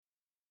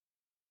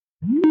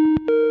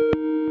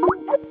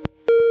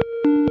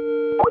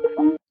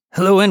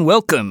Hello and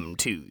welcome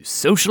to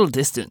Social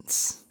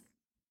Distance,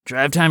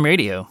 Drive Time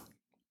Radio.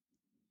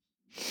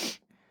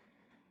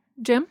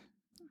 Jim?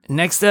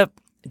 Next up,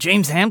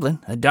 James Hamblin,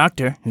 a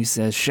doctor who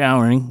says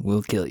showering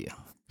will kill you.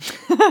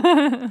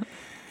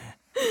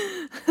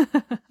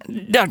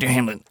 Dr.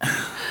 Hamblin.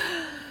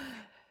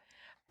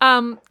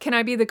 Can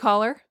I be the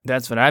caller?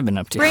 That's what I've been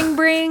up to.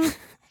 Bring.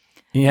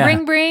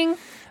 Yeah. Bring.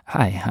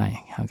 Hi.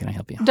 How can I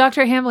help you?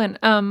 Dr. Hamblin,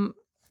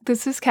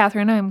 this is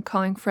Catherine. I'm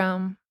calling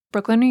from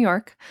Brooklyn, New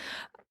York.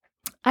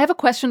 I have a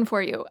question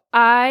for you.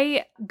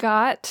 I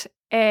got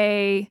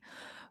a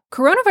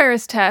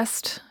coronavirus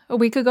test a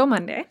week ago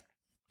Monday,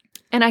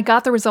 and I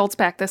got the results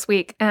back this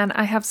week, and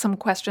I have some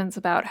questions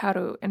about how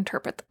to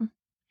interpret them.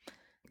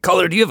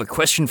 Caller, do you have a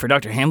question for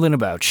Dr. Hamblin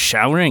about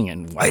showering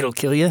and why it'll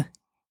kill you?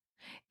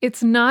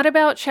 It's not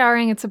about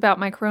showering. It's about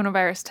my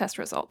coronavirus test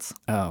results,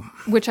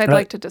 which I'd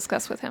like to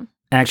discuss with him.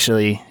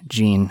 Actually,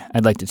 Gene,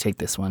 I'd like to take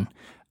this one.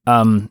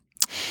 Can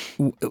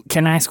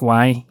I ask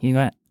why you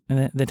got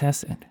the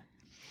test?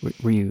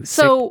 Were you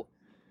sick? So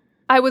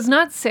I was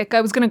not sick.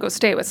 I was going to go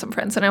stay with some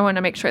friends, and I wanted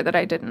to make sure that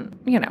I didn't,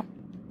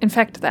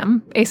 infect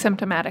them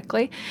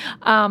asymptomatically.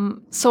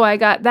 So I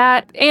got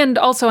that. And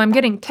also I'm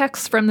getting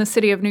texts from the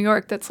city of New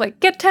York that's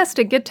like, get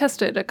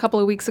tested. A couple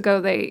of weeks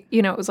ago,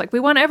 it was like, we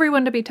want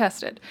everyone to be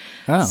tested.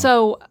 Oh.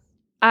 So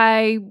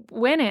I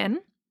went in,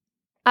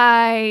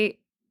 I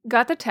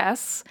got the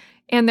tests,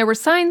 and there were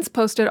signs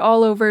posted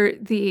all over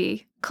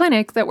the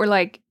clinic that were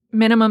like,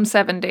 minimum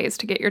 7 days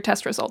to get your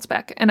test results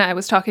back. And I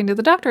was talking to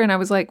the doctor, and I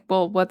was like,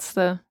 well, what's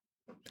the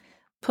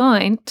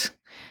point?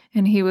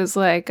 And he was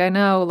like, I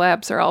know,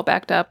 labs are all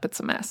backed up. It's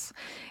a mess.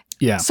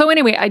 Yeah. So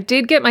anyway, I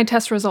did get my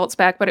test results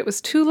back, but it was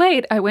too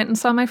late. I went and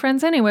saw my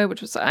friends anyway, which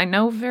was, I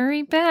know,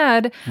 very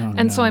bad.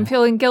 So I'm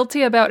feeling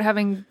guilty about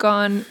having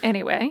gone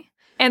anyway.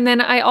 And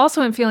then I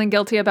also am feeling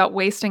guilty about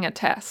wasting a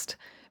test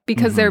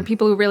because there are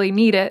people who really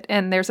need it,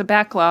 and there's a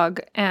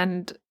backlog,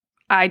 and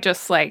I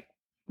just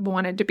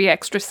wanted to be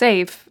extra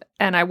safe,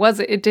 and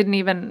it didn't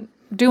even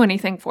do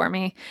anything for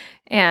me.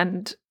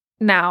 And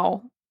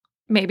now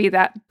maybe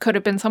that could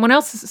have been someone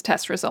else's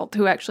test result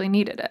who actually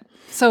needed it.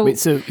 So wait,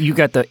 so you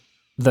got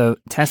the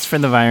test for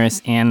the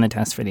virus and the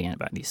test for the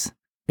antibodies.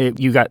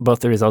 You got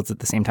both the results at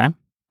the same time?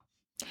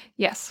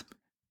 Yes.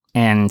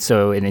 And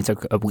it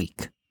took a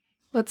week.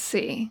 Let's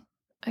see.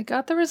 I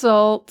got the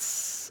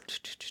results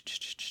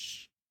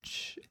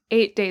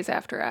 8 days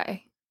after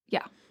 8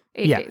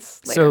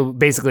 days later. So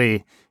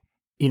basically,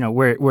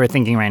 we're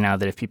thinking right now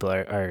that if people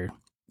are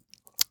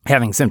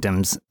having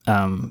symptoms,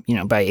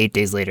 by 8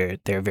 days later,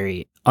 they're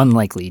very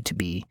unlikely to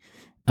be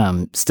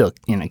still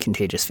in a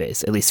contagious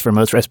phase. At least for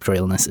most respiratory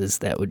illnesses,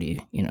 that would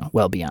be,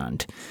 well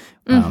beyond.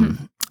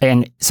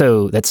 And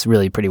so that's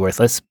really pretty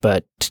worthless,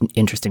 but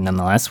interesting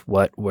nonetheless.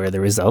 What were the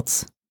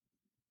results?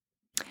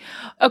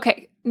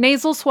 Okay,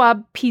 nasal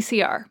swab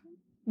PCR.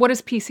 What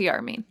does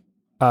PCR mean?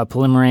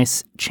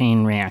 Polymerase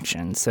chain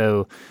reaction.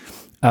 So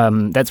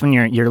that's when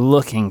you're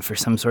looking for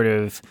some sort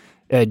of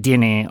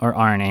DNA or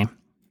RNA,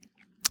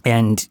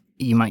 and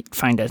you might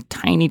find a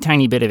tiny,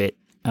 tiny bit of it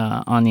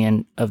on the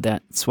end of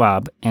that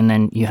swab, and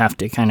then you have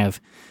to kind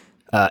of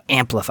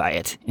amplify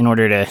it in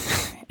order to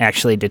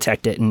actually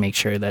detect it and make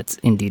sure that's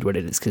indeed what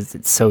it is, because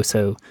it's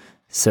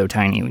so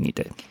tiny. We need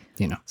to,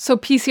 So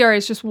PCR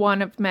is just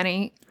one of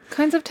many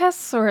kinds of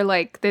tests, or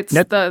it's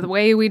the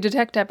way we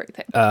detect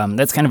everything?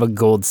 That's kind of a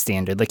gold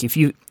standard. Like if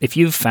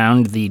you've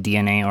found the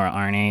DNA or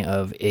RNA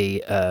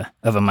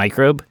of a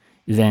microbe,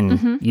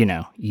 then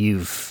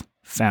you've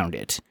found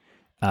it.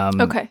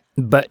 Okay.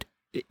 But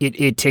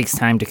it takes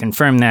time to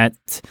confirm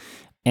that,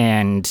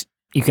 and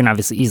you can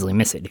obviously easily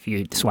miss it if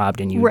you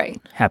swabbed and you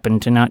happen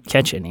to not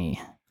catch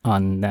any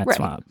on that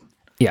swab.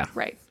 Yeah.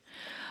 Right.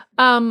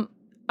 All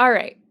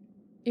right.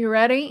 You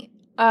ready?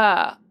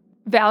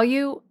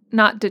 Value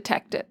not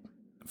detected.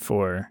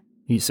 For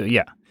you, so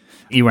yeah,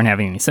 you weren't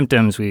having any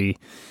symptoms. You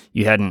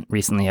hadn't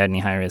recently had any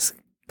high risk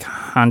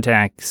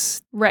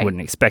contacts. Right.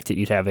 Wouldn't expect it.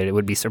 You'd have it. It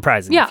would be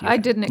surprising. Yeah, I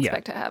didn't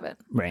expect to have it.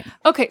 Right.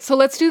 Okay, so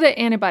let's do the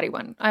antibody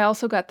one. I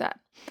also got that.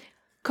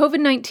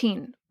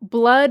 COVID-19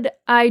 blood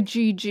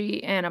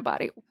IgG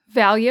antibody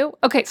value.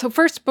 Okay, so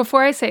first,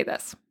 before I say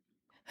this,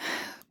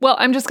 well,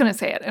 I'm just going to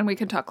say it, and we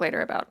can talk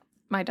later about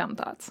my dumb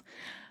thoughts.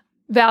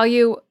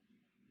 Value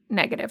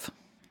negative.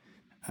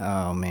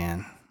 Oh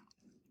man.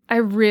 I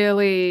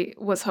really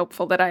was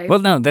hopeful that I... Well,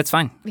 no, that's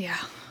fine. Yeah.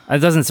 It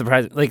doesn't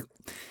surprise me. Like,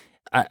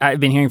 I've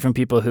been hearing from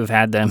people who've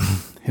had them,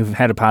 who've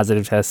had a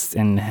positive test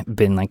and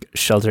been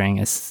sheltering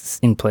us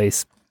in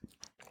place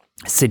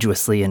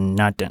assiduously and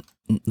not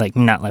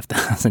left the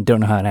house and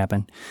don't know how it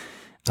happened.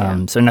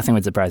 Yeah. So nothing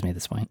would surprise me at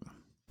this point.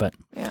 But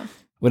yeah,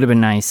 would have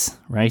been nice,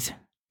 right?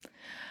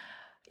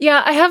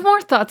 Yeah, I have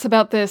more thoughts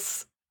about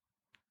this,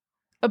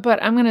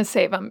 but I'm going to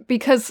save them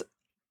because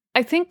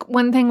I think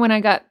one thing when I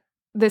got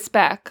this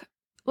back,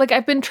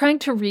 I've been trying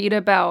to read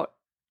about,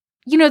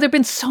 there've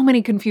been so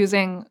many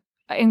confusing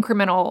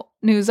incremental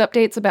news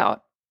updates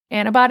about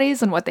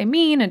antibodies and what they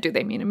mean, and do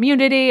they mean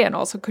immunity? And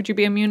also, could you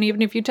be immune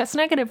even if you test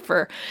negative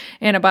for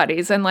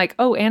antibodies? And like,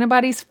 oh,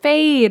 antibodies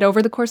fade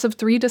over the course of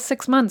 3 to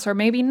 6 months, or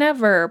maybe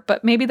never,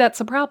 but maybe that's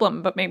a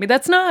problem, but maybe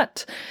that's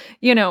not.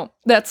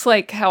 That's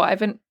like how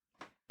I've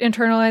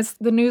internalized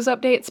the news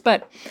updates.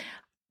 But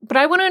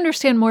I want to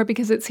understand more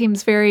because it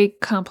seems very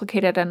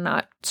complicated and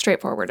not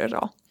straightforward at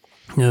all.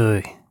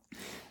 Ugh.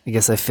 I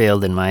guess I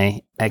failed in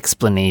my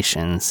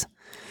explanations.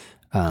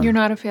 You're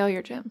not a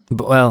failure, Jim.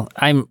 Well,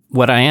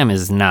 what I am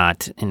is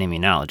not an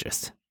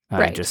immunologist. I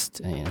Right.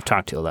 just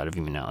talk to a lot of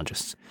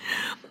immunologists.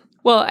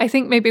 Well, I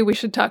think maybe we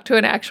should talk to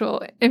an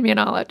actual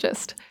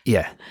immunologist.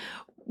 Yeah.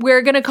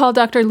 We're going to call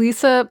Dr.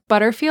 Lisa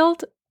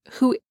Butterfield,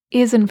 who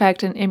is in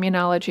fact an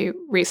immunology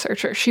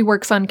researcher. She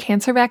works on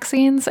cancer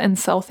vaccines and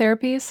cell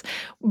therapies,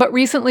 but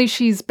recently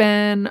she's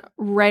been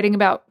writing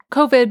about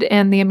COVID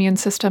and the immune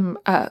system,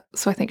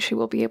 so I think she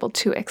will be able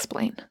to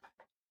explain.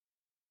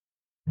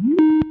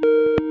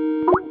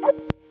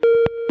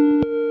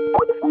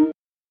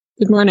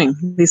 Good morning.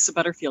 Lisa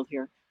Butterfield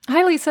here.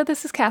 Hi, Lisa.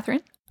 This is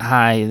Catherine.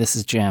 Hi, this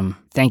is Jim.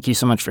 Thank you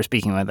so much for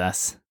speaking with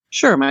us.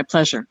 Sure, my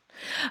pleasure.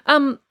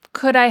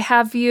 Could I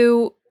have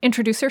you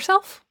introduce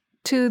yourself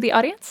to the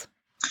audience?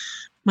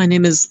 My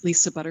name is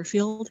Lisa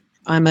Butterfield.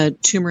 I'm a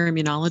tumor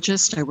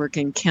immunologist. I work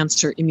in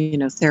cancer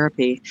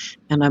immunotherapy,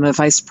 and I'm a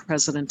vice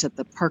president at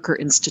the Parker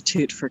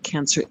Institute for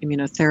Cancer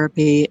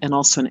Immunotherapy and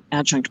also an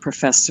adjunct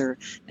professor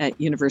at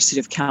University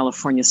of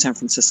California, San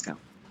Francisco.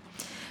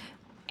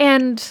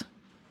 And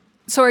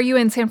so are you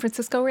in San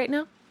Francisco right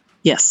now?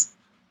 Yes.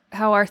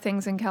 How are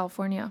things in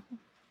California?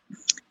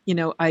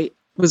 I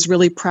was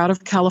really proud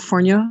of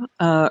California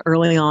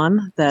early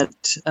on that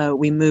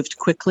we moved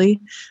quickly.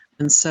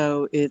 And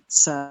so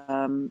it's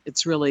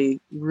really,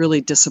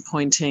 really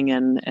disappointing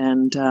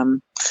and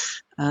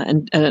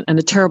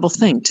a terrible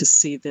thing to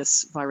see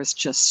this virus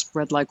just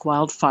spread like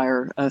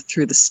wildfire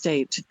through the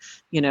state,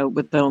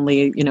 with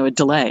only, a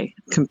delay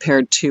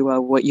compared to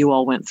what you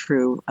all went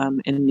through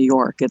in New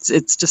York.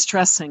 It's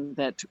distressing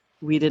that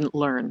we didn't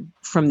learn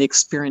from the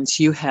experience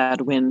you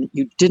had when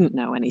you didn't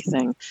know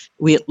anything.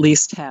 We at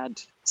least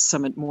had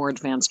some more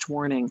advanced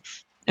warning,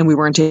 and we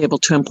weren't able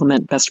to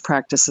implement best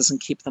practices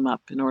and keep them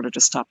up in order to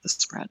stop the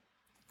spread.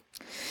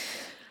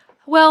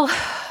 Well,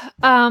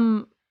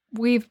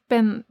 we've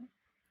been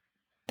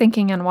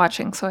thinking and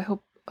watching, so I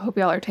hope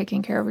y'all are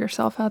taking care of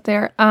yourself out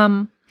there.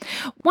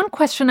 One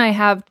question I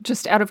have,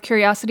 just out of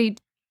curiosity,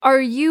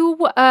 are you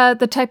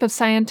the type of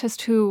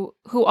scientist who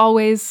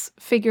always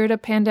figured a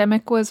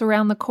pandemic was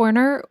around the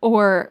corner,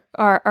 or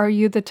are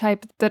you the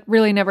type that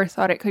really never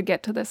thought it could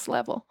get to this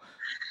level?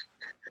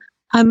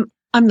 I'm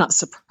not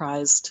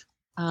surprised.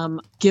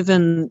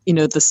 Given,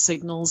 the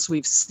signals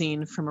we've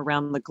seen from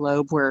around the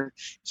globe where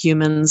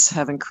humans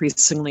have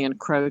increasingly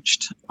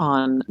encroached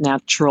on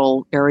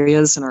natural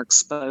areas and are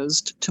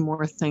exposed to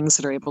more things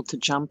that are able to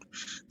jump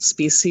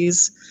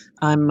species,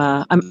 I'm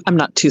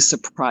not too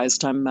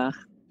surprised. I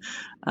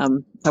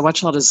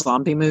watch a lot of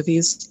zombie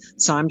movies,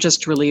 so I'm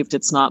just relieved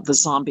it's not the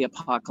zombie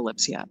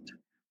apocalypse yet.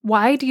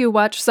 Why do you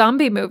watch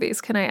zombie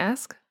movies, can I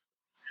ask?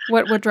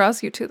 What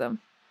draws you to them?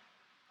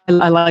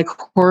 I like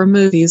horror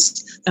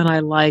movies, and I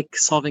like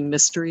solving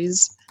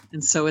mysteries.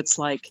 And so it's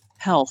like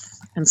health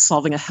and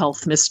solving a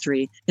health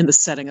mystery in the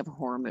setting of a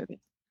horror movie.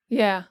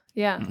 Yeah.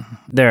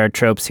 There are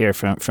tropes here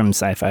from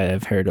sci-fi.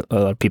 I've heard a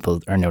lot of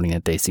people are noting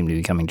that they seem to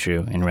be coming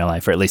true in real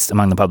life, or at least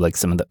among the public.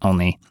 Some of the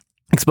only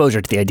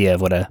exposure to the idea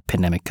of what a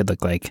pandemic could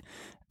look like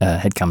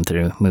had come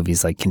through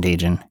movies like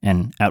Contagion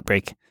and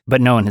Outbreak.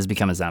 But no one has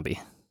become a zombie,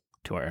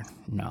 to our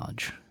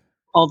knowledge.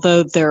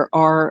 Although there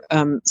are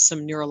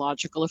some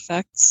neurological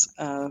effects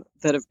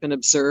that have been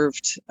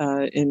observed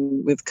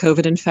with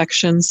COVID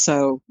infections,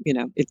 so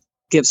it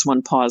gives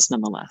one pause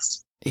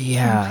nonetheless.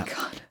 Yeah, Oh my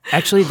God.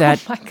 actually, Oh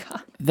my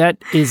God. that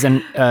is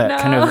No.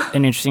 kind of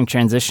an interesting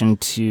transition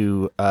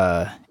to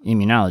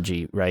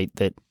immunology, right?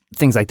 That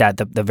things like that,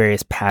 the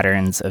various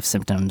patterns of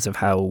symptoms of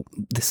how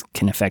this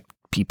can affect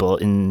people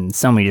in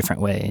so many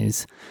different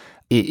ways,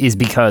 is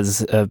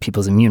because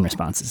people's immune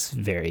responses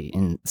vary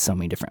in so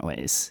many different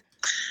ways.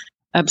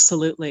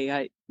 Absolutely.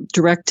 I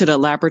directed a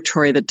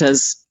laboratory that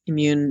does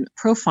immune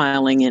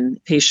profiling in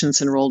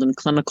patients enrolled in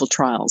clinical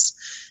trials.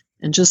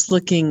 And just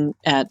looking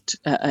at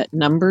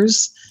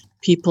numbers,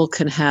 people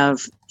can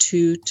have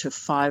 2 to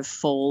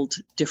 5-fold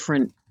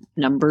different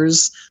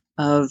numbers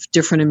of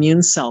different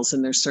immune cells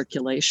in their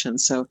circulation.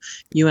 So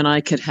you and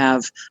I could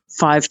have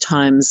 5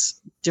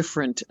 times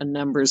different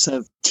numbers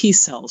of T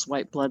cells,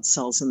 white blood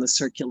cells in the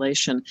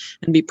circulation,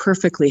 and be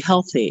perfectly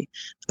healthy,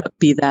 but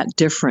be that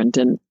different.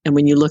 And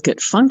when you look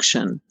at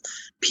function,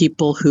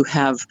 people who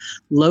have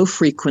low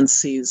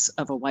frequencies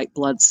of a white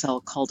blood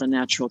cell called a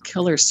natural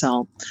killer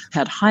cell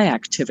had high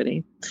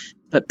activity,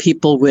 but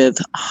people with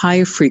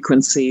high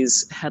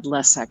frequencies had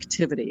less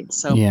activity.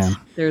 So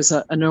there's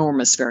an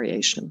enormous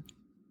variation.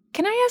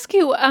 Can I ask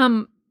you,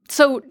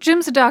 so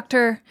Jim's a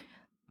doctor.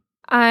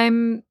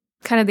 I'm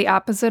kind of the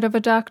opposite of a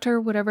doctor,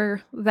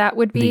 whatever that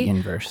would be. The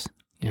inverse.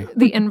 Yeah.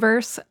 The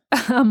inverse.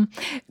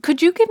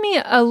 Could you give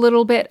me a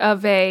little bit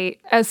of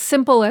as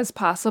simple as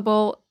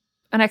possible,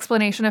 an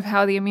explanation of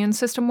how the immune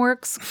system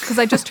works? Because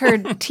I just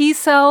heard T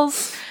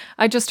cells,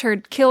 I just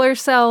heard killer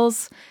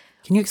cells.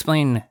 Can you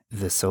explain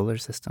the solar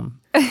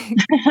system?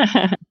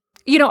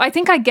 I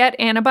think I get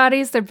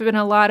antibodies. There've been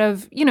a lot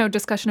of,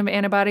 discussion of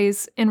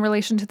antibodies in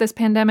relation to this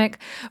pandemic.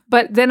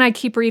 But then I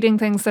keep reading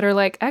things that are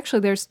like, actually,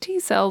 there's T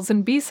cells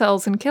and B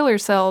cells and killer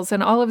cells,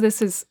 and all of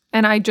this is,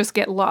 and I just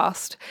get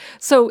lost.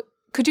 So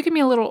could you give me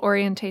a little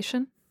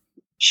orientation?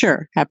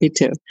 Sure, happy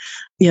to.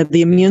 Yeah,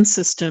 the immune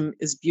system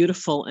is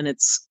beautiful in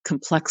its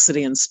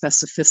complexity and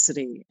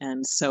specificity,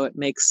 and so it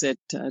makes it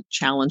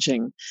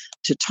challenging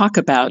to talk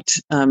about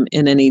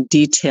in any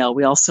detail.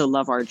 We also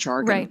love our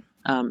jargon. Right.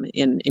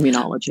 In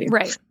immunology.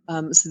 Right.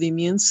 So the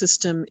immune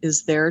system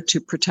is there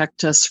to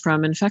protect us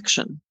from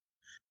infection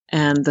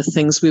and the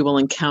things we will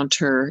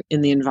encounter in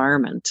the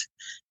environment.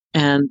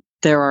 And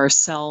there are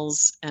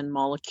cells and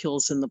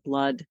molecules in the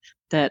blood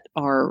that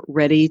are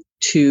ready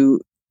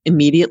to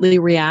immediately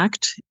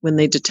react when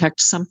they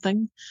detect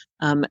something,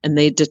 and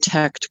they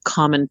detect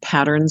common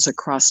patterns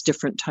across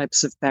different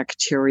types of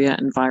bacteria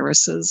and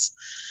viruses.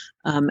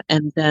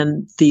 And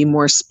then the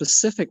more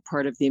specific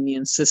part of the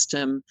immune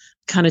system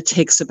kind of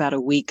takes about a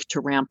week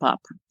to ramp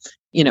up.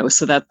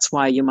 So that's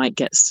why you might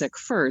get sick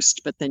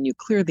first, but then you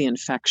clear the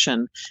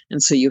infection.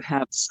 And so you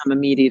have some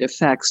immediate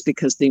effects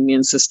because the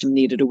immune system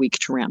needed a week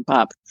to ramp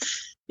up.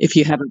 If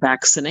you have a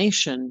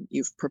vaccination,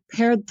 you've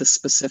prepared the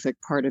specific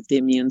part of the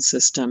immune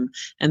system.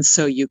 And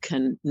so you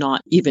can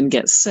not even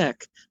get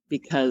sick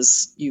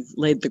because you've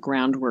laid the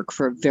groundwork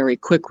for a very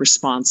quick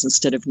response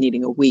instead of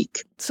needing a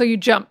week. So you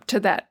jump to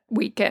that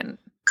weekend.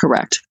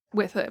 Correct.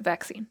 With a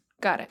vaccine.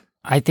 Got it.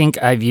 I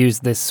think I've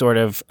used this sort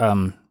of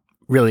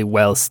really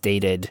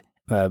well-stated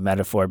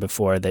metaphor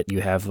before, that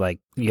you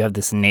have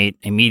this innate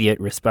immediate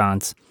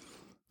response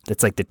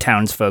that's like the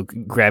townsfolk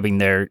grabbing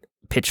their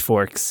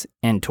pitchforks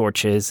and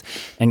torches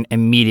and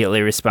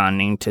immediately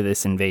responding to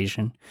this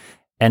invasion.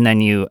 And then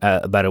you,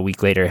 about a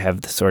week later,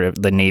 have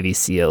the Navy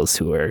SEALs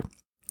who are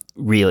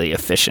really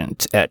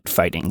efficient at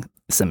fighting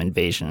some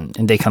invasion,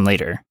 and they come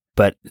later,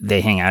 but they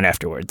hang out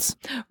afterwards.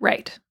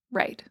 Right.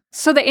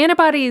 So the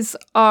antibodies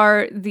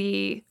are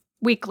the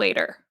week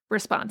later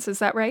response, is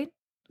that right?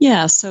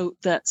 Yeah, so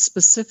that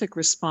specific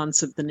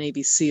response of the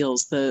Navy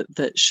SEALs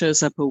that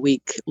shows up a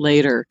week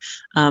later,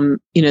 the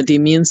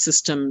immune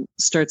system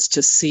starts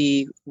to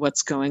see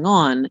what's going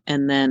on,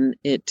 and then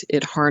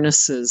it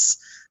harnesses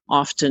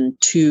often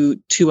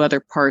two other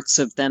parts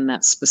of then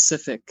that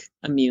specific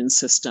immune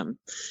system,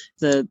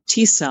 the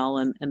T cell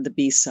and the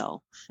B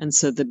cell. And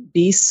so the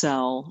B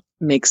cell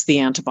makes the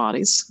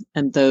antibodies,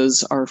 and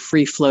those are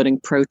free-floating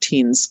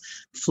proteins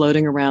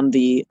floating around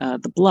the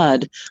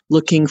blood,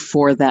 looking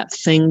for that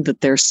thing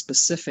that they're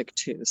specific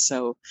to.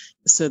 So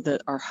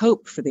that our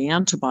hope for the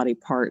antibody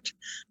part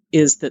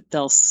is that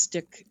they'll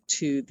stick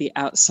to the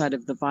outside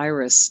of the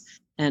virus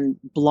and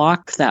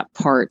block that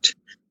part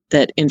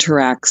that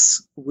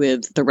interacts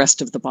with the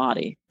rest of the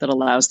body that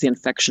allows the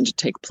infection to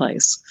take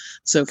place.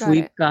 So if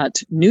we've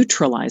got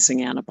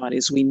neutralizing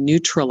antibodies, we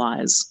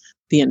neutralize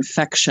the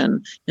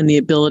infection and the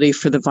ability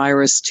for the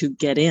virus to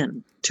get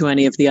in to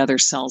any of the other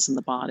cells in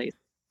the body.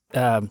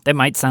 That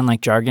might sound like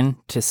jargon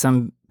to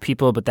some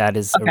people, but that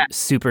is a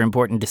super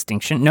important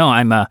distinction. No,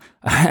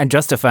 I'm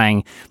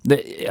justifying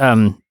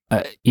the.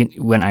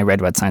 When I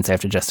read What Science, I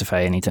have to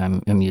justify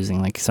anytime I'm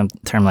using like some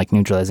term like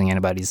neutralizing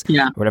antibodies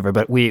or whatever.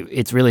 But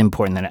it's really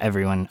important that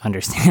everyone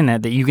understand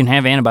that you can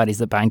have antibodies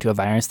that bind to a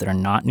virus that are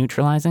not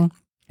neutralizing,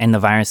 and the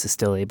virus is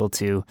still able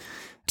to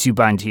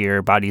bind to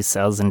your body's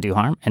cells and do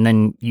harm. And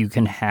then you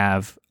can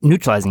have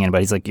neutralizing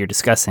antibodies like you're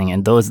discussing,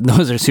 and those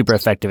are super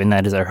effective. And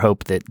that is our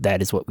hope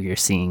that is what we are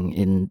seeing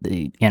in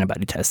the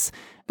antibody tests.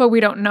 But we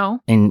don't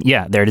know. And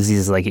yeah, there are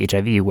diseases like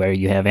HIV where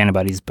you have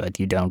antibodies, but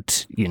you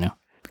don't,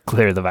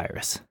 clear the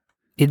virus.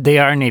 They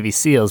are Navy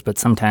SEALs, but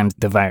sometimes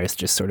the virus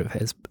just sort of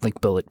has like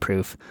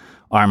bulletproof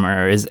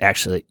armor, or is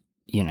actually,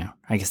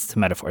 I guess it's a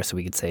metaphor, so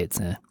we could say it's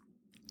an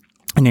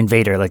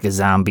invader, like a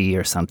zombie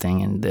or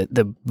something, and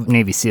the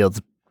Navy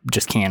SEALs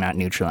just cannot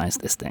neutralize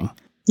this thing.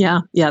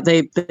 Yeah,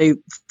 they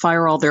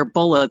fire all their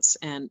bullets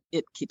and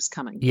it keeps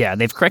coming. Yeah,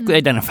 they've correctly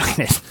identified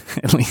it,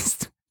 at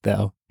least,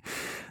 though.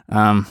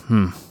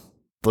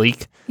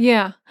 Bleak?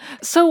 Yeah.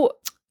 So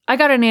I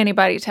got an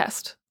antibody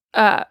test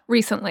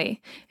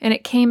recently, and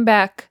it came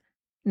back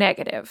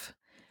negative.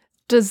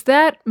 Does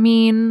that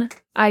mean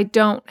I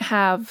don't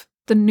have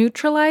the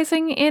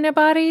neutralizing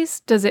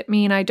antibodies? Does it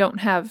mean I don't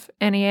have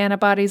any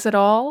antibodies at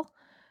all?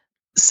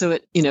 So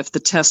if the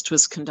test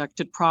was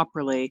conducted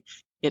properly,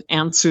 it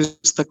answers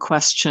the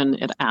question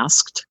it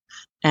asked,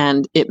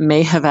 and it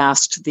may have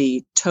asked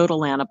the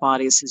total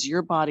antibodies. Has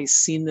your body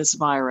seen this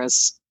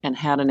virus and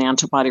had an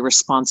antibody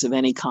response of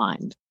any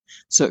kind?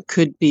 So it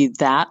could be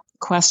that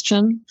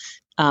question,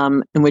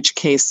 in which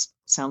case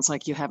sounds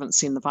like you haven't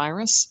seen the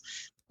virus.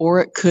 Or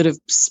it could have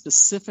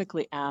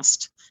specifically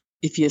asked,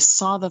 if you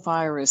saw the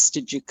virus,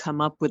 did you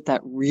come up with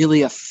that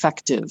really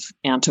effective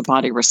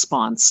antibody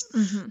response?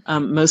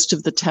 Mm-hmm. Most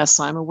of the tests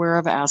I'm aware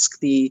of ask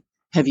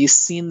have you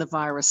seen the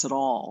virus at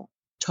all?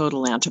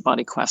 Total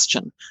antibody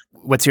question.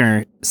 What's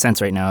your sense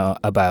right now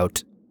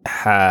about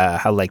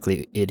how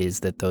likely it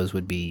is that those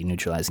would be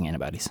neutralizing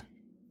antibodies?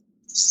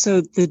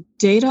 So the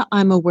data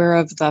I'm aware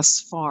of thus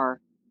far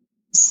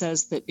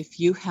says that if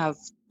you have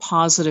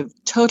positive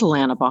total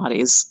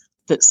antibodies,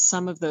 that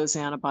some of those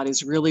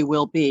antibodies really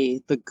will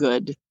be the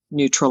good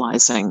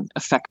neutralizing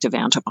effective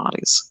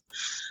antibodies.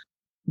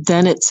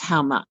 Then it's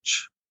how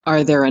much.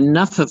 Are there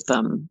enough of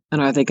them, and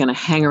are they going to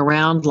hang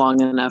around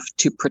long enough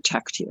to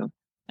protect you?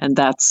 And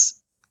that's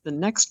the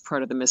next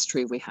part of the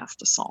mystery we have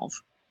to solve.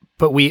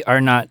 But we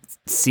are not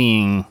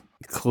seeing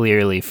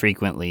clearly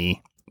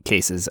frequently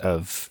cases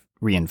of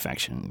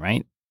reinfection,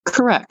 right?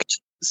 Correct.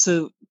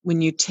 So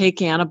when you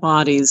take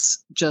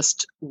antibodies,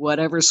 just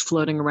whatever's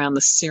floating around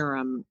the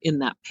serum in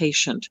that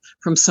patient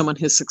from someone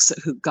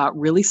who got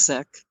really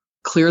sick,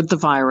 cleared the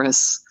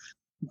virus,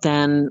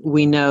 then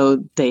we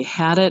know they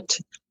had it,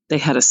 they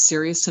had a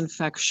serious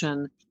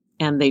infection,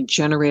 and they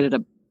generated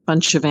a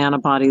bunch of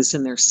antibodies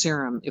in their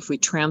serum. If we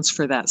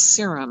transfer that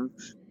serum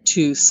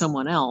to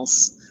someone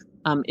else,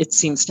 it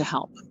seems to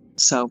help.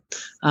 So,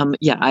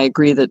 yeah, I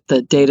agree that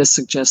the data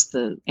suggests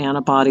the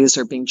antibodies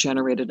are being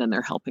generated and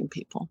they're helping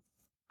people.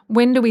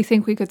 When do we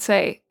think we could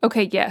say,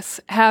 okay, yes,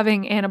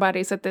 having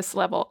antibodies at this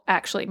level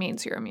actually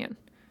means you're immune?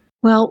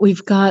 Well,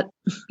 we've got,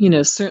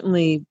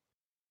 certainly,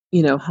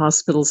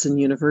 hospitals and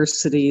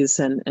universities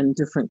and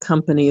different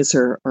companies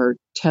are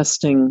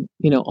testing,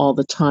 all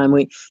the time.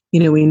 We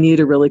need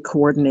a really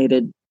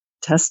coordinated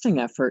testing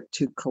effort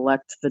to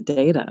collect the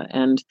data.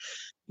 And,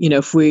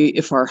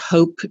 if our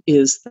hope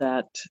is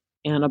that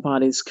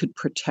antibodies could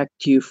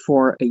protect you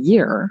for a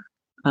year,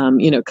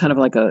 kind of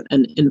like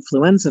an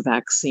influenza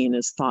vaccine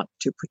is thought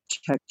to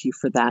protect you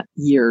for that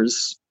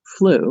year's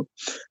flu.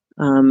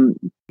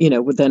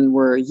 Then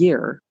we're a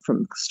year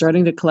from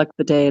starting to collect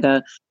the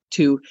data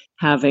to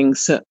having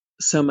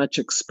so much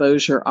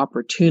exposure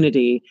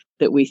opportunity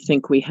that we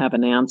think we have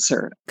an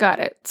answer. Got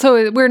it.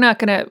 So we're not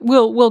going to,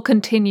 we'll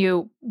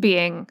continue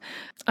being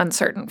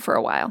uncertain for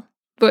a while,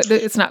 but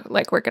it's not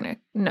like we're going to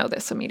know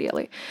this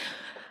immediately.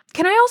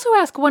 Can I also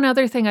ask one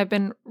other thing I've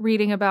been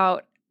reading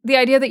about? The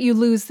idea that you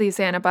lose these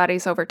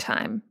antibodies over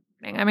time.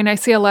 I mean, I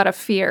see a lot of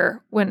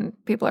fear when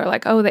people are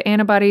like, oh, the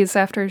antibodies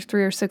after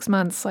 3 or 6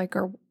 months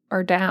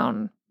are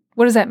down.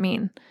 What does that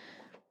mean?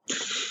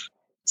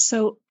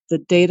 So the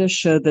data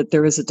show that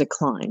there is a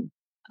decline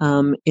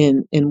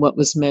in what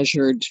was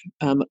measured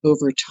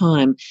over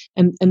time.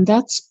 And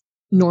that's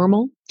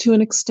normal to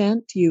an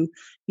extent. The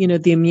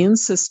immune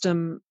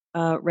system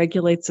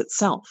regulates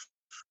itself.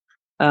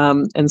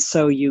 And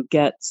so you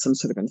get some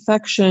sort of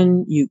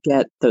infection, you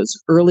get those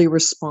early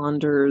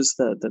responders,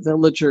 the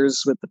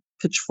villagers with the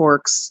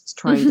pitchforks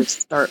trying to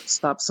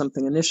stop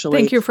something initially.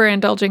 Thank you for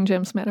indulging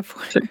Jim's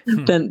metaphor.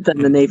 Then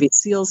the Navy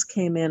SEALs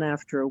came in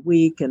after a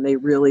week and they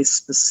really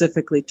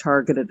specifically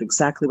targeted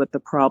exactly what the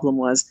problem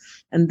was.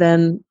 And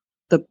then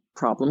the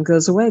problem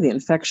goes away, the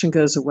infection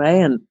goes away,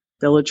 and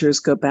villagers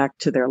go back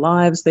to their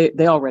lives. They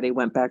already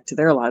went back to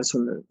their lives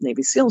when the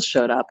Navy SEALs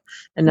showed up.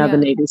 And now the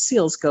Navy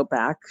SEALs go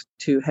back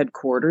to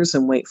headquarters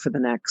and wait for the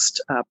next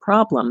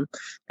problem.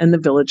 And the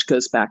village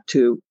goes back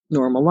to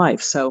normal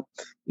life. So,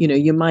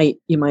 you might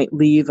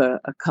leave a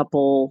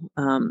couple,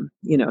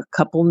 a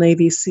couple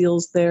Navy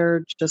SEAls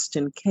there just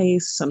in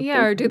case something.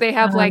 Yeah, or do they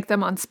have like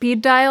them on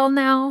speed dial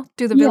now?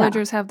 Do the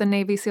villagers have the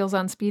Navy SEAls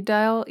on speed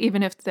dial,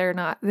 even if they're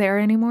not there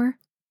anymore?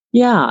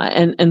 Yeah,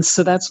 and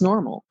so that's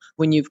normal.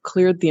 When you've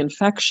cleared the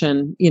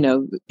infection,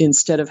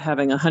 instead of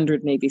having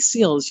 100 Navy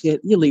SEALs, you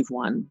leave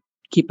one,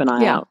 keep an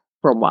eye out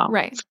for a while.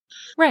 Right.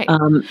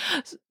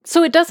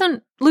 So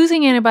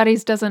losing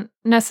antibodies doesn't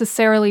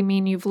necessarily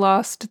mean you've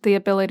lost the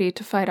ability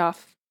to fight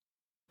off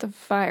the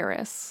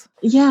virus.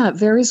 Yeah, it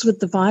varies with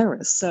the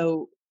virus.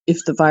 So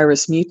if the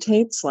virus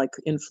mutates like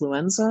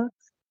influenza,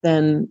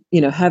 then,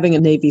 having a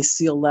Navy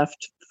SEAL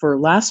left for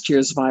last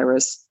year's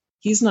virus,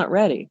 he's not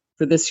ready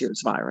for this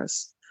year's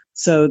virus.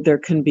 So there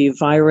can be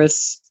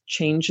virus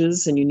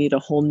changes and you need a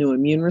whole new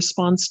immune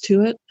response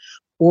to it.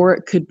 Or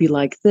it could be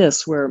like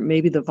this, where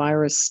maybe the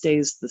virus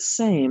stays the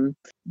same,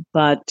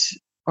 but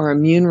our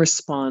immune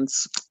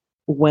response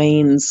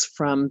wanes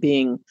from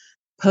being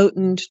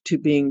potent to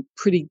being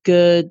pretty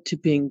good to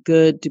being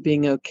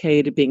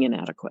okay to being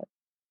inadequate.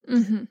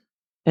 Mm-hmm.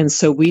 And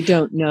so we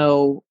don't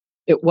know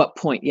at what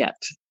point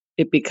yet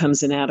it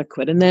becomes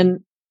inadequate. And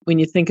then when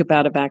you think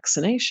about a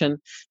vaccination,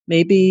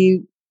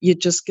 maybe you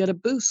just get a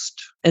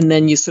boost and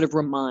then you sort of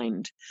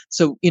remind.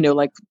 So,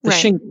 like the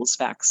shingles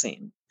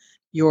vaccine,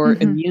 your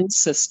immune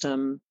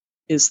system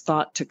is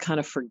thought to kind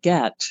of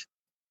forget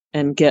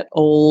and get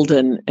old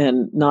and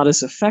not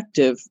as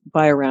effective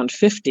by around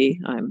 50,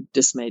 I'm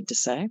dismayed to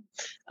say.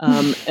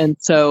 And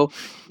so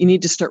you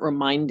need to start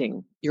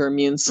reminding your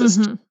immune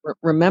system.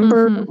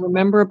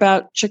 Remember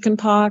about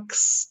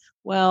chickenpox?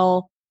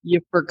 Well, you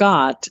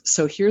forgot.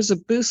 So here's a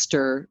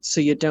booster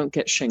so you don't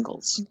get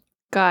shingles.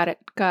 Got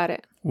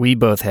it. We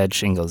both had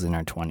shingles in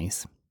our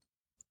 20s.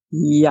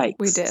 Yikes.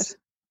 We did.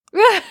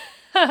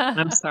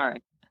 I'm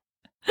sorry.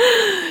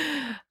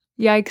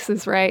 Yikes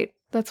is right.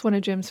 That's one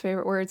of Jim's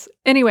favorite words.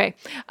 Anyway,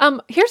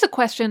 here's a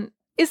question.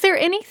 Is there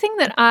anything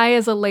that I,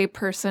 as a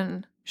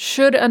layperson,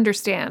 should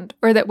understand,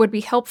 or that would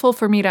be helpful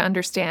for me to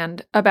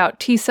understand about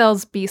T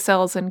cells, B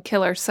cells, and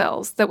killer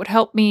cells that would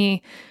help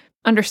me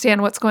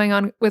understand what's going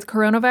on with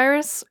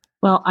coronavirus?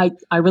 Well,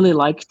 I really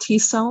like T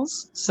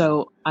cells,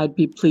 so I'd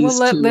be pleased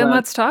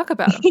let's talk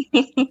about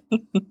them.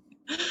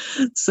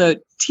 So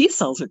T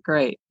cells are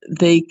great.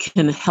 They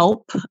can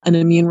help an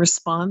immune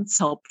response,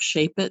 help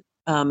shape it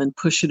and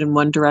push it in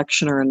one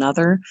direction or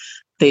another.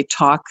 They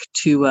talk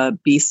to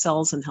B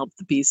cells and help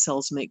the B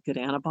cells make good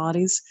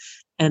antibodies.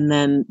 And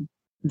then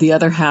the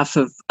other half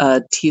of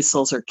T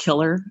cells are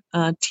killer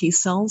T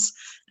cells.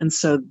 And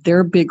so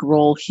their big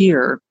role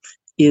here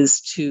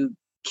is to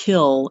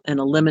kill and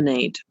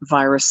eliminate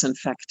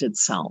virus-infected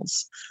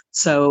cells.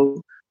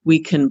 So we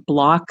can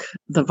block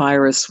the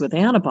virus with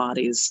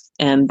antibodies,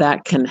 and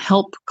that can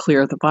help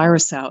clear the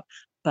virus out.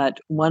 But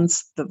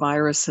once the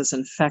virus has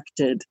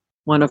infected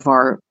one of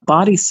our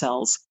body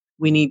cells,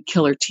 we need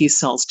killer T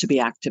cells to be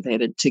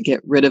activated to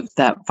get rid of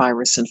that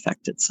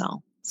virus-infected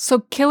cell. So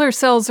killer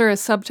cells are a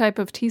subtype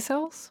of T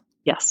cells?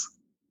 Yes.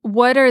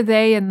 What are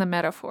they in the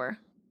metaphor?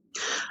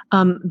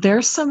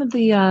 They're some of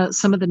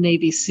the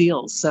Navy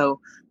SEALs. So,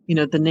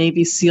 the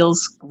Navy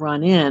SEALs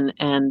run in,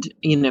 and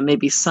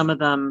maybe some of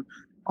them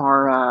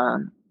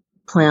are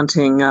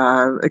planting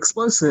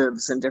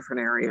explosives in different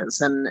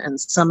areas,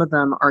 and some of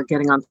them are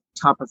getting on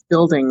top of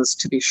buildings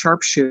to be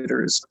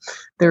sharpshooters.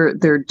 There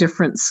are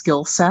different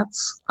skill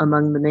sets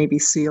among the Navy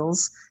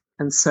SEALs,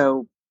 and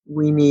so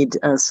we need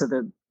so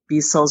the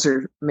B cells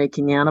are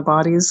making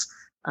antibodies.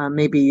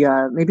 Maybe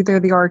they're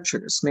the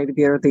archers. Maybe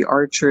they're the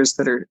archers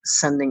that are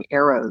sending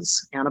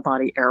arrows,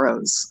 antibody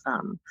arrows,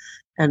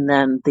 and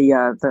then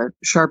the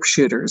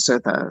sharpshooters are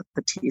the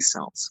T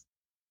cells.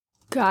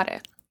 Got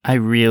it. I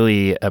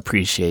really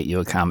appreciate you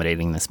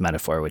accommodating this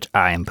metaphor, which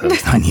I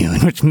imposed on you,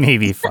 and which may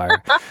be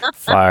far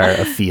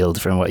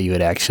afield from what you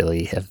would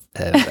actually have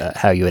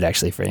how you would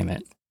actually frame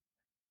it.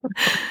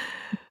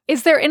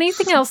 Is there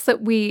anything else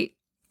that we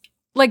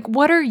like?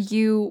 What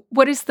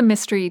is the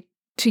mystery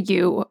to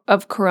you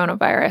of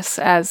coronavirus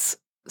as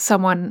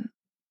someone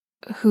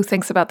who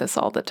thinks about this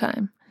all the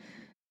time?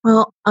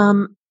 Well,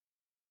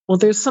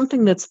 there's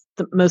something that's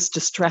the most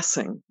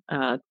distressing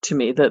to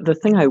me. The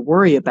thing I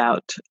worry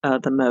about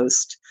the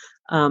most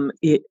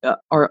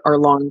are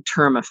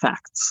long-term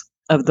effects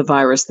of the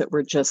virus that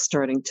we're just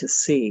starting to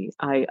see.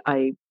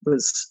 I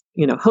was,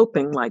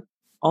 hoping, like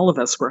all of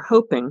us were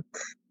hoping,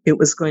 it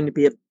was going to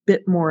be a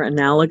bit more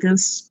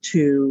analogous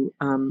to,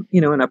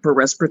 an upper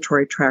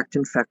respiratory tract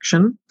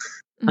infection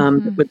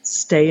that would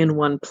stay in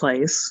one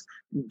place,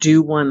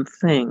 do one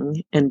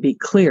thing, and be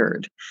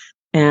cleared.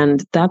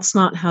 And that's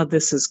not how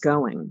this is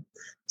going.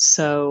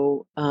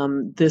 So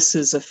this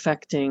is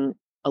affecting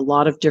a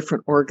lot of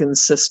different organ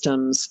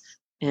systems,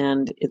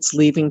 and it's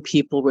leaving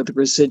people with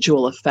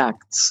residual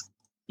effects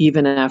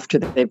even after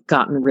they've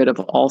gotten rid of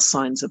all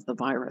signs of the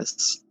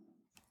virus.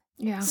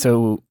 Yeah.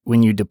 So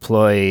when you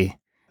deploy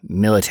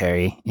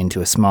military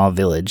into a small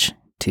village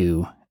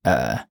to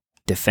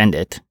defend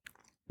it,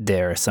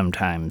 there are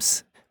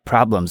sometimes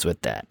problems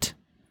with that.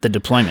 The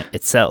deployment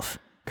itself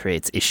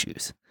creates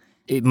issues.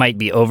 It might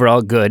be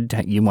overall good.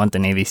 You want the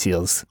Navy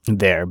SEALs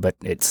there, but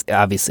it's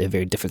obviously a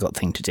very difficult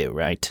thing to do,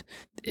 right?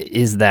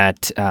 Is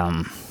that,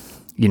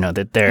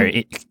 that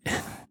they're...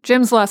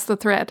 Jim's lost the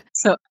thread.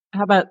 So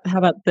how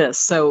about this?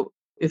 So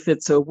if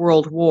it's a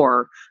world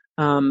war,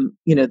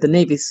 the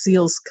Navy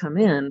SEALs come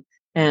in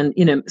and,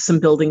 some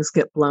buildings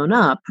get blown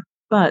up,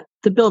 but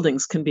the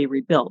buildings can be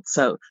rebuilt.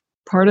 So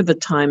part of the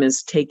time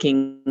is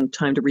taking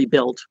time to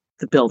rebuild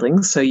the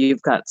building. So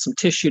you've got some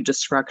tissue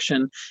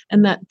destruction,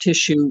 and that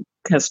tissue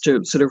has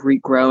to sort of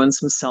regrow and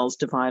some cells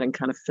divide and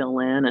kind of fill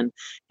in,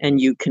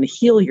 and you can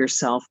heal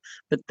yourself.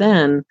 But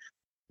then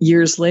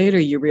years later,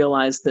 you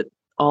realize that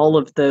all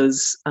of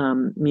those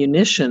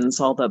munitions,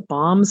 all the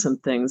bombs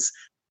and things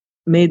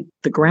made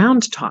the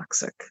ground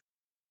toxic.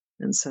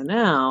 And so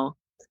now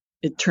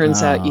it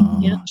turns out you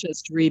can't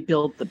just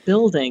rebuild the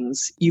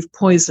buildings, you've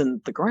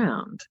poisoned the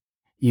ground.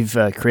 You've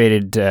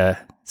created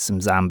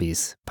some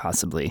zombies,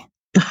 possibly.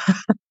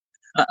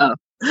 Uh-oh.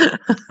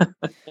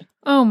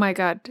 Oh my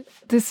God.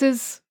 This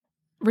is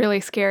really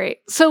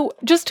scary. So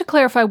just to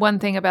clarify one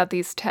thing about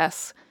these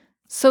tests.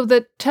 So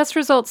the test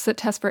results that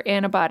test for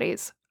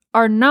antibodies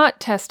are not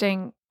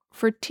testing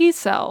for T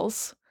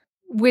cells,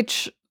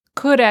 which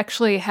could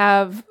actually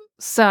have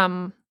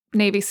some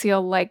Navy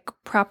SEAL-like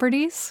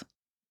properties?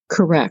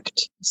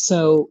 Correct.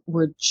 So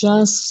we're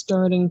just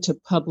starting to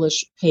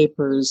publish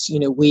papers,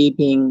 we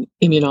being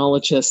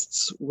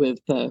immunologists with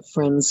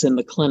friends in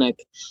the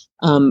clinic.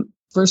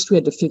 First, we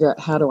had to figure out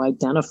how to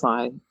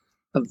identify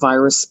a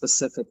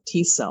virus-specific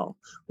T cell.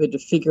 We had to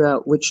figure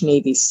out which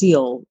Navy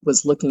SEAL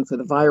was looking for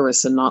the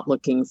virus and not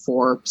looking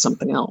for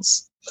something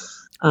else.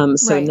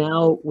 Right.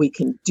 Now we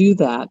can do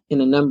that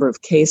in a number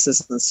of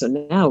cases. And so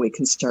now we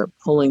can start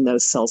pulling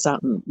those cells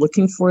out and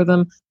looking for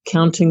them,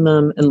 counting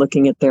them, and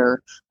looking at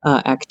their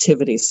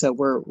activity. So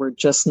we're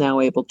just now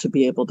able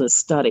to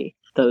study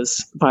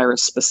those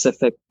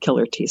virus-specific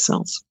killer T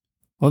cells.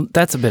 Well,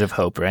 that's a bit of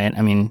hope, right?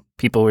 I mean,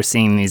 People were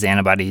seeing these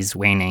antibodies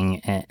waning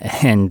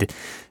and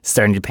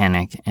starting to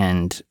panic,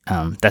 and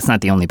that's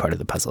not the only part of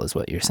the puzzle, is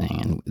what you're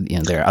saying.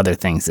 And there are other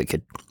things that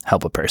could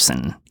help a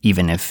person,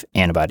 even if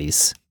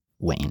antibodies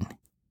wane.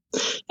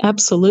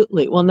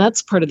 Absolutely. Well, and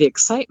that's part of the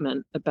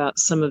excitement about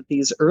some of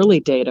these early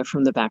data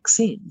from the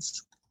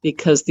vaccines,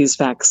 because these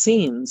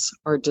vaccines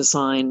are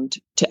designed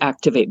to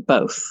activate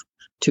both,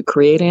 to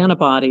create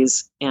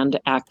antibodies and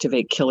to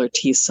activate killer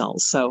T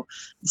cells. So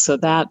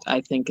that,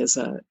 I think, is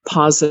a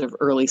positive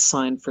early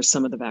sign for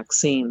some of the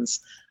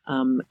vaccines.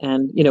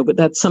 But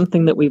that's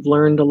something that we've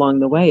learned along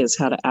the way, is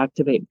how to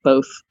activate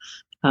both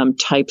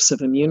types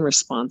of immune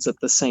response at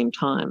the same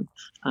time,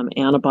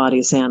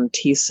 antibodies and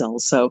T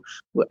cells. So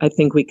I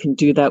think we can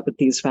do that with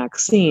these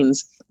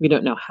vaccines. We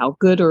don't know how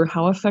good or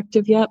how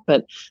effective yet,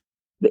 but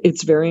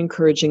it's very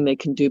encouraging they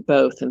can do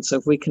both. And so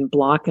if we can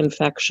block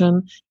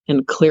infection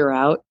and clear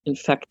out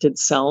infected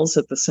cells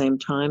at the same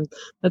time,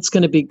 that's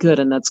going to be good,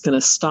 and that's going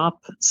to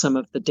stop some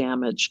of the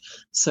damage.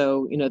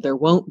 So, there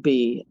won't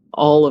be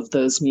all of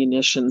those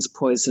munitions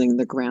poisoning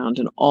the ground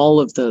and all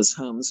of those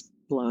homes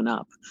blown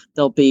up.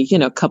 There'll be,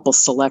 a couple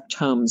select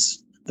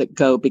homes that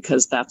go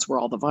because that's where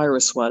all the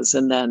virus was.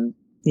 And then,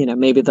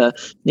 maybe the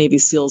Navy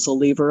SEALs will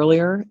leave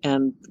earlier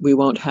and we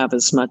won't have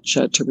as much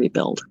to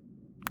rebuild.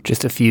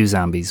 Just a few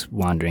zombies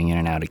wandering in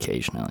and out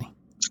occasionally.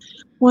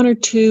 One or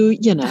two,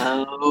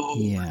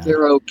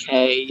 They're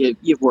okay.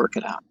 You work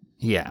it out.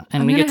 Yeah,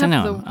 and we get to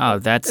know him. Oh,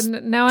 that's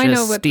now I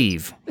know what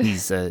Steve.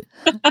 He's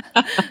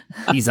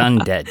he's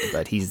undead,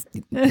 but he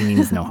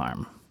means no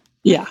harm.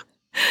 Yeah.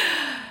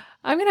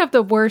 I'm going to have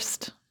the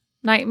worst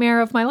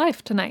nightmare of my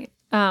life tonight.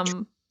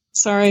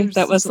 Sorry,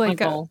 that wasn't my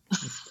goal.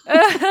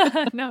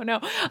 No.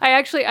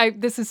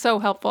 This is so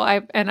helpful.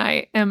 I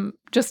am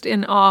just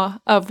in awe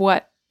of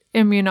what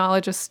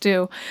immunologists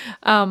do.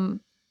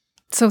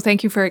 So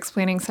thank you for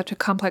explaining such a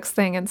complex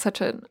thing in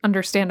such an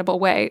understandable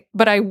way.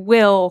 But I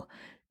will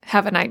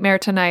have a nightmare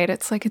tonight.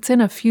 It's like it's in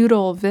a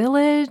feudal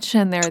village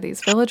and there are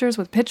these villagers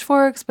with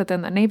pitchforks, but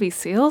then the Navy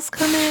SEALs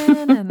come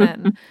in and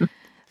then...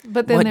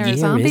 But then there are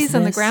zombies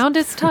and the ground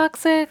is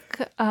toxic.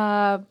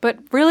 But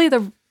really,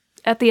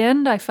 at the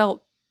end, I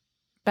felt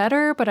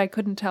better, but I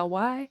couldn't tell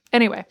why.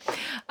 Anyway,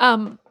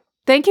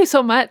 thank you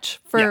so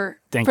much for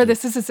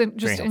this. This is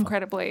just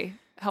incredibly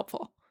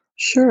helpful.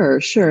 Sure.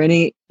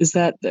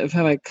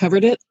 Have I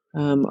covered it?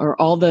 Are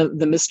all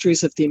the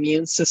mysteries of the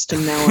immune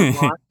system now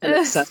unlocked and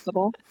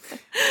accessible?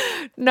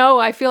 No,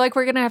 I feel like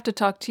we're going to have to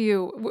talk to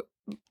you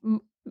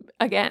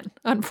again,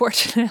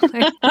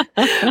 unfortunately.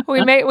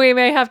 we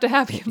may have to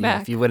have you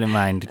back. If you wouldn't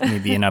mind,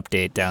 maybe an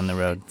update down the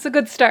road. It's a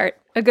good start.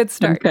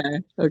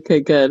 Okay,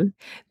 good.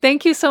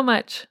 Thank you so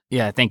much.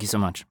 Yeah, thank you so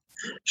much.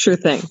 Sure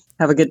thing.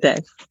 Have a good day.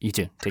 You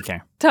too. Take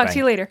care. Talk to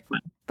you later.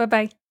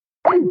 Bye-bye.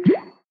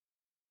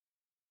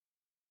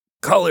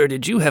 Caller,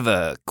 did you have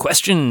a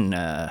question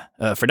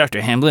for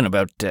Dr. Hamblin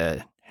about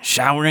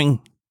showering?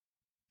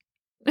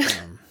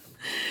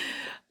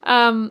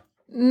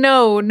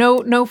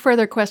 No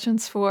further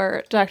questions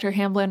for Dr.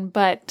 Hamblin,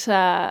 but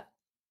I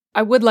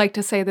would like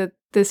to say that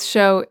this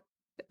show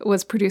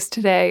was produced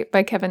today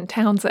by Kevin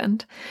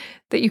Townsend,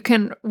 that you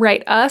can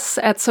write us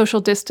at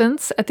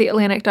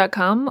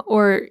socialdistance@theatlantic.com,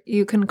 or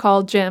you can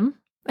call Jim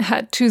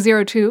at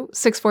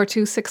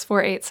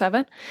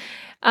 202-642-6487.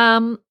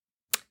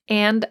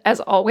 And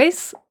as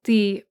always,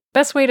 the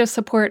best way to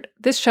support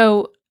this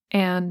show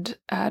and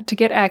to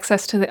get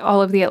access to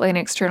all of The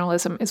Atlantic's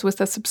journalism is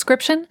with a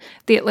subscription.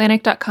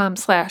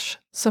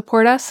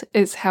 theatlantic.com/support us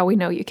is how we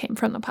know you came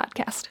from the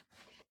podcast.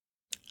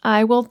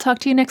 I will talk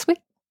to you next week.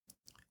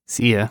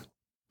 See ya.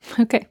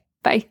 Okay,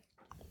 bye.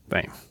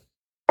 Bye.